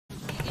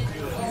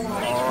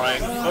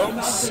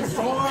So,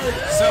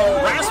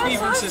 Raftsmew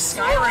versus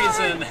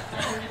SkyRasen.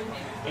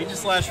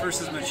 Aegislash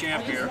versus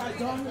Machamp here.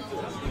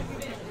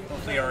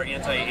 Hopefully our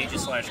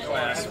anti-Aegislash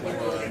class will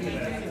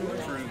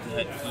prove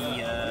that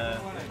he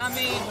I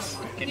mean,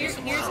 here's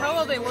how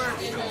well they work.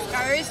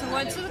 SkyRasen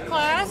went to the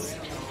class,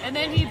 and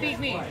then he beat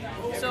me.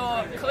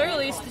 So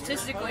clearly,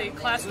 statistically,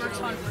 class works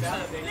 100%.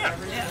 Yeah.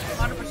 Yeah,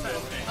 100%.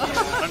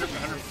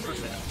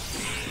 100%.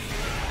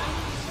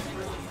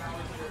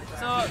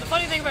 So the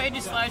funny thing about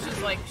Aegislash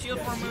is like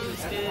shield 4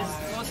 moves is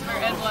most of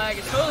their edge lag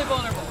is totally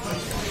vulnerable.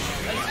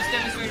 That's just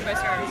demonstrated by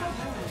SkyRasen.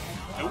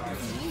 Nope.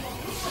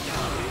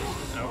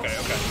 Okay.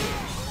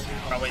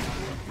 Probably,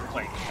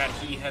 like, had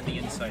he had the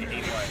insight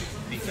 8-way,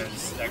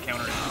 because that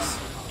counter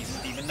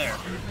is even there.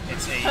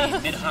 It's a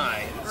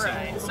mid-high.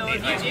 Right. So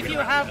if you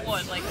have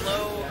one, like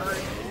low or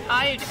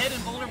high head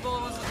and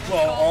vulnerable,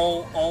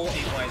 well, all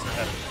 8-Ys are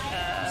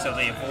heavy, so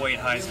they avoid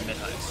highs and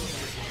mid-highs.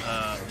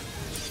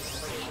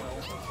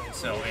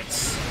 So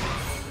it's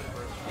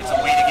a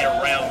way to get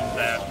around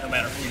that, no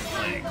matter who you're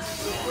playing.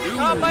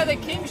 Caught by the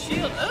King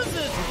Shield. That was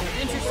an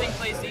interesting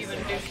place to even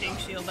do King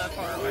Shield that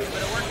far away,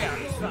 but it worked out.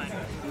 It's fine.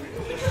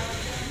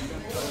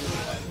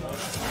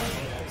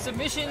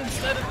 Submission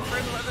instead of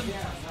frame 11.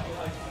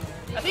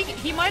 I think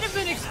he might have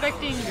been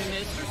expecting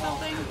miss or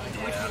something,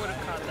 which would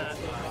have caught that.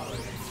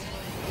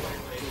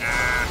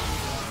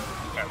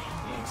 Okay.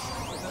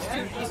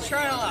 He's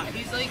trying a lot.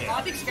 He's like,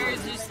 I think Scar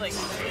is just like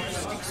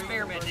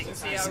experimenting to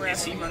see how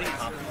Is he running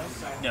Pop?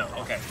 No,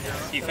 okay.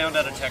 He found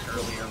out a tech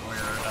earlier where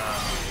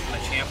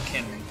Machamp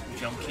can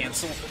jump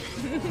cancel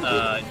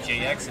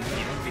JX and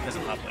heal because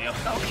of Pop Leo.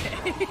 Okay.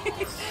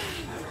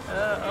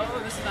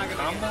 Oh, this is not going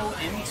to combo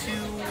into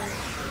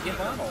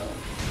Yvonne.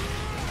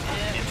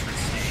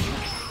 Interesting.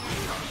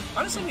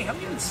 Honestly, we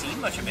haven't even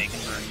seen much of Bacon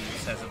Burn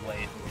used as of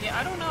late. Yeah,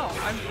 I don't know.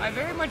 I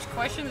very much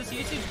question this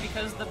usage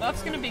because the buff's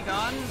going to be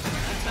gone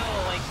until,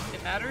 like,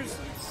 it matters.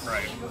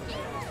 Right.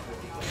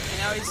 And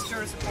now he's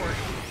short of support.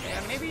 Yeah,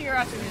 maybe you're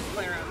asking me to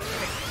play around with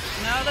it.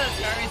 Now that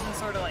SkyRasen's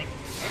sort of, like,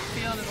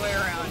 feeling his way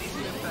around, he's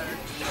doing better.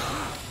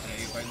 Yeah,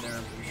 he's right there,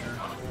 I'm pretty sure.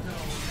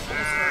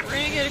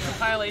 We're going to get a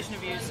compilation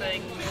of you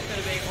saying you could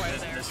have been right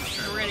there. This is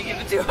true. We're going to give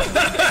it to him.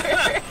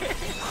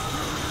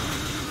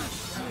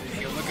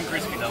 You're looking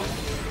crispy, though.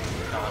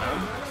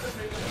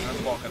 Not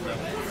Pokken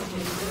though.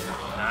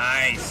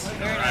 Nice.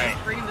 Very nice.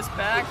 Bringing this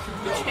back.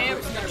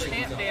 Machamp's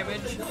Machamp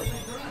damage.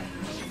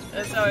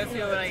 That's how I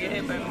feel when I get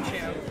hit by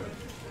Machamp.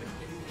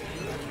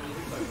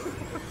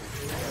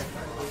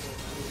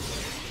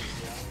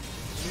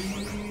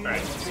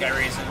 Alright,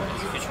 SkyRasen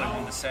is officially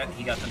won the set.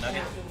 He got the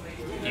nugget.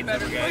 You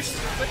better push,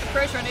 put the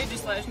pressure on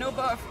Aegislash. No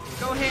buff.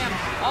 Go ham.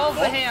 All of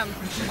the ham.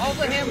 All of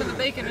the ham and the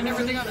bacon and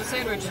everything on the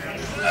sandwich.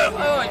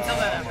 Oh, until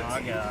that happens. Oh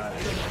my god.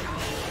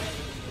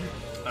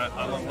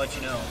 I want to let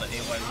you know that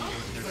AY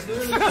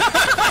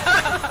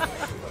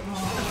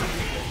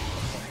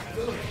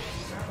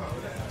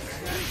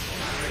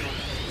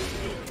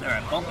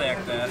Alright, bump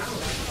back that.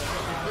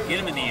 Get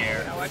him in the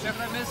air. Now watch out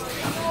for that miss.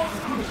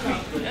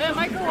 Yeah, it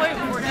might go away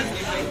before it hits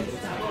anything.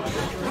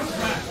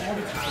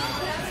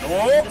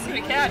 Oh! It's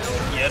going to catch.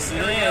 Yes, it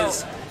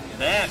is.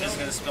 That is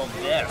going to spell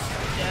death.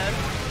 Death.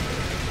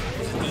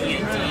 D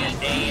and D and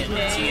A and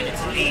T and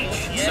it's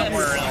H. Yes.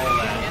 Somewhere in all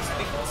that. It's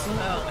because,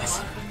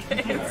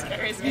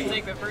 SkyRasen's going to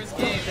take the first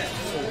game.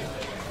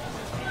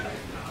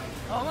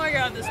 Oh my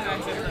god, this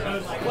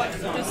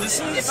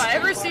matchup. If I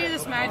ever see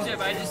this matchup,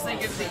 I just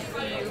think of the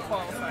EU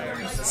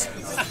qualifiers.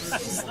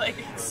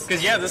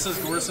 Because, yeah, this was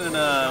worse than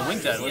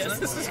Wingtide, wasn't it? Yes,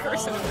 this is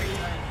worse than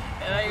Wingtide.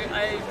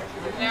 And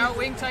now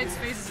Wingtide's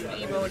faces an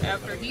emote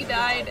after he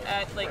died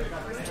at like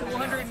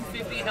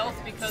 250 health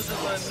because of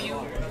a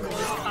Mew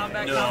close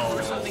combat combo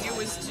or something. It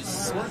was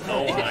just.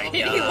 Oh my god.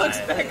 He looks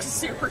back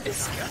super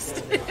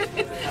disgusted.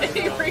 And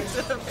he brings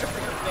it up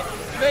every day.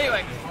 But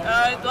anyway,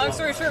 long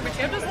story short,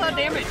 Machamp does a lot of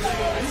damage. He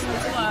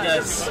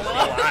does a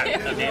lot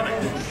of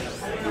damage.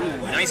 Ooh,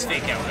 nice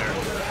fake out there.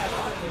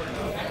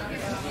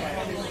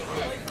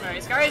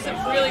 Alright, SkyRasen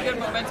has really good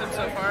momentum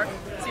so far.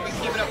 Let's see if we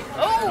can keep it up.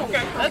 Oh!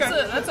 Okay,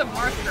 that's a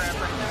Marth grab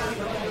right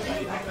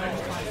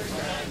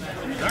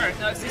there. Alright.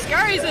 No, see,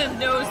 SkyRasen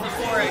knows the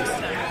 4X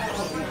tech.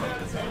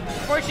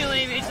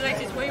 Unfortunately,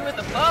 H-X way with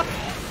the buff.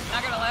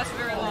 Not gonna last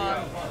very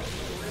long.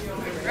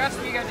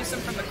 Raftsmew, you gotta do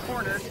something from the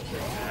corner.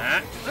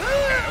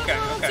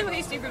 Okay. Too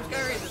hasty from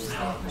SkyRasen.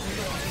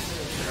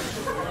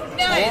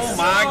 Nice! Oh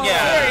my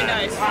god! Very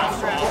nice from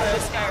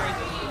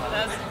SkyRasen.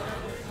 That's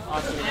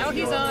awesome. Now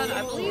he's on,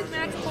 I believe,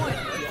 match point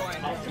at this point.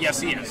 Yes,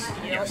 he is.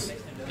 Yep. Yes.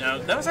 Now,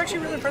 that was actually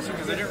really impressive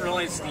because I didn't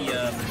realize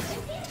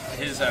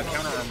his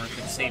counter armor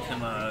could save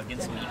him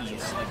against some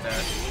EDs like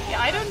that.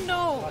 Yeah, I don't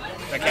know.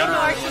 That counter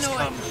armor must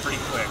come pretty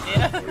quick.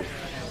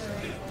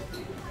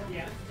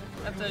 Yeah.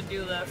 Have to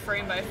do the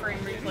frame-by-frame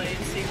replay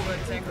and see what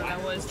exactly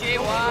that was.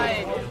 JY.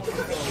 I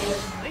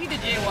think he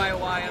did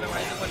JYY,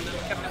 otherwise it wouldn't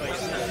have kept him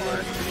close that far.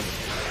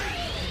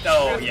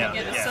 Oh, yeah.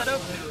 Get it set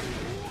up.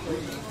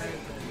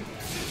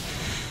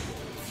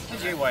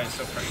 JY is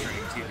so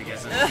frustrating too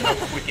because of how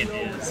quick it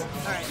is.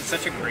 Right. It's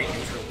such a great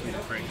neutral tool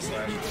for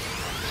Aegislash.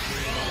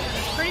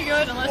 It's pretty pretty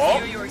good, unless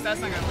the yo-yo works.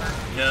 That's not gonna work.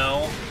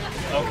 No.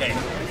 Okay.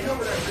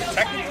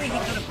 Technically, he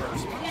could have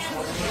burst.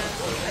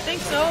 I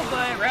think so,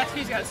 but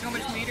Raftsmew's got so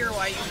much meter,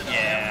 why use it?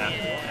 Yeah,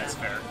 that's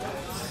fair.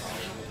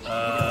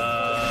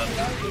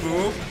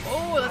 Boop.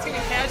 Oh, that's gonna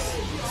catch.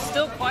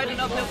 Still quite an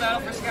uphill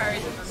battle for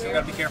SkyRasen. So we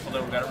gotta be careful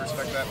though, we gotta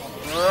respect that.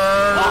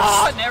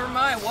 Oh, never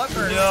mind, what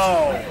burst?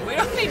 No! We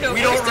don't need no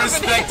We don't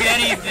respect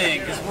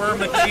anything, because we're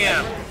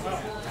Machamp.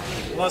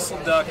 Muscle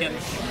ducking.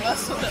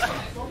 Muscle duck.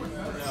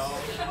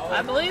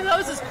 I believe that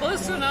was as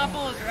close to an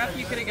optimal as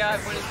Raftsmew could have got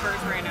when his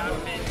burst ran out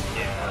of it.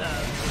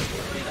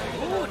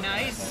 Yeah. Ooh,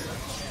 nice.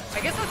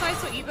 I guess that's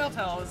nice with eval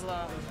tell is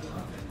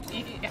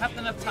you have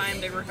enough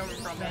time to recover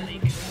from it and you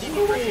can keep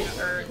breaking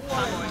or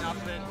comboing off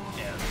of it.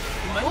 Yeah.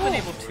 You might have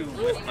been able to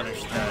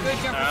punish that. Good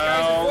jump from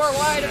SkyRasen. 4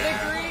 wide, a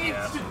victory!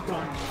 Yeah.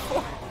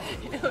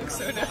 It looks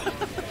so dumb.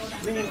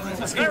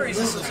 So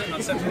SkyRasen is still sitting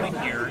on 7 point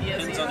here.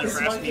 Yes, Depends on the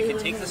Raftsmew. You can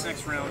take this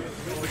next round,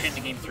 push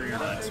into game 3 or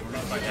not, so we're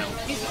gonna find out.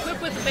 He's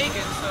equipped with the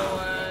bacon, so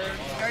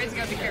SkyRasen's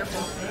gotta be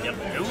careful. Yep.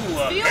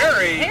 Ooh,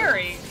 parry!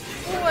 Parry!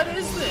 What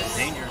is this?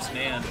 Dangerous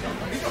man.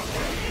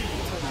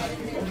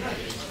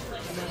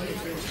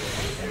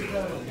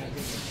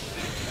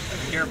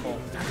 Careful.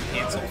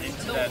 Cancel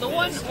into that. The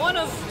one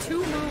of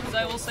 2 moves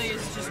I will say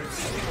is just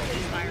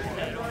stupid. Iron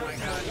Head. Oh my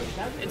god.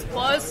 It's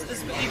plus,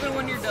 even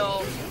when you're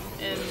dull.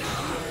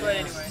 But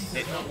anyway.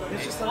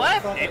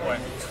 What? 8-way.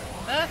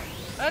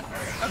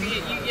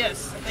 Okay,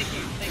 yes. Thank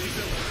you.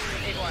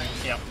 8-way.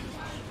 Yep.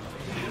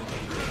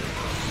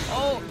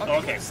 Oh,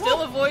 okay.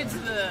 Still avoids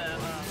the...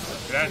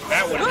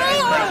 That would have been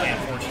incredibly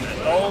unfortunate.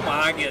 Oh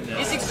my goodness.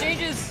 These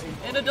exchanges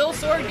and a dull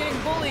sword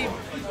getting bullied.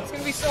 It's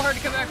going to be so hard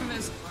to come back from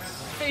this.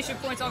 Facial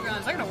points all gone.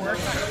 It's not going to work.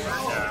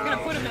 I'm going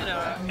to put him in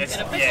a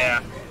pickle.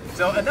 Yeah.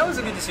 So, and that was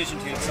a good decision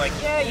too. It's like,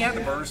 yeah, you have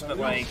the burst, but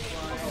like,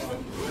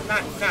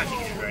 not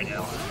needed right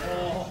now.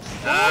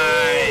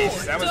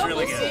 Nice. That was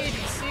really good.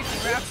 Double safety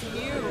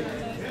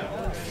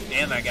Raftsmew.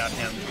 And I got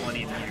him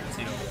plenty of the year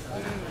too.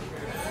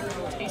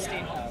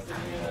 Tasty.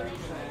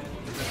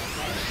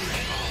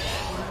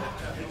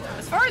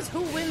 As far as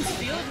who wins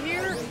field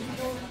here,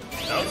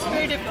 it's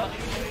very difficult.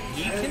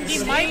 He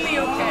might be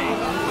okay.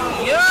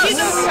 Yes! He's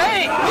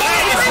okay!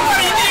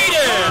 Everybody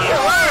needed!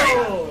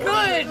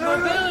 Good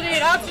mobility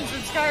and options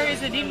from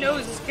SkyRasen. He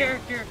knows his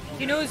character.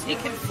 He knows he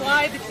can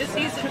fly because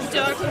he's a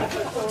duck.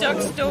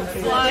 Ducks don't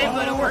fly,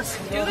 but it works.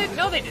 Do they?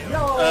 No, they do.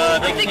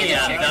 They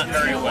can, not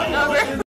very well. Not very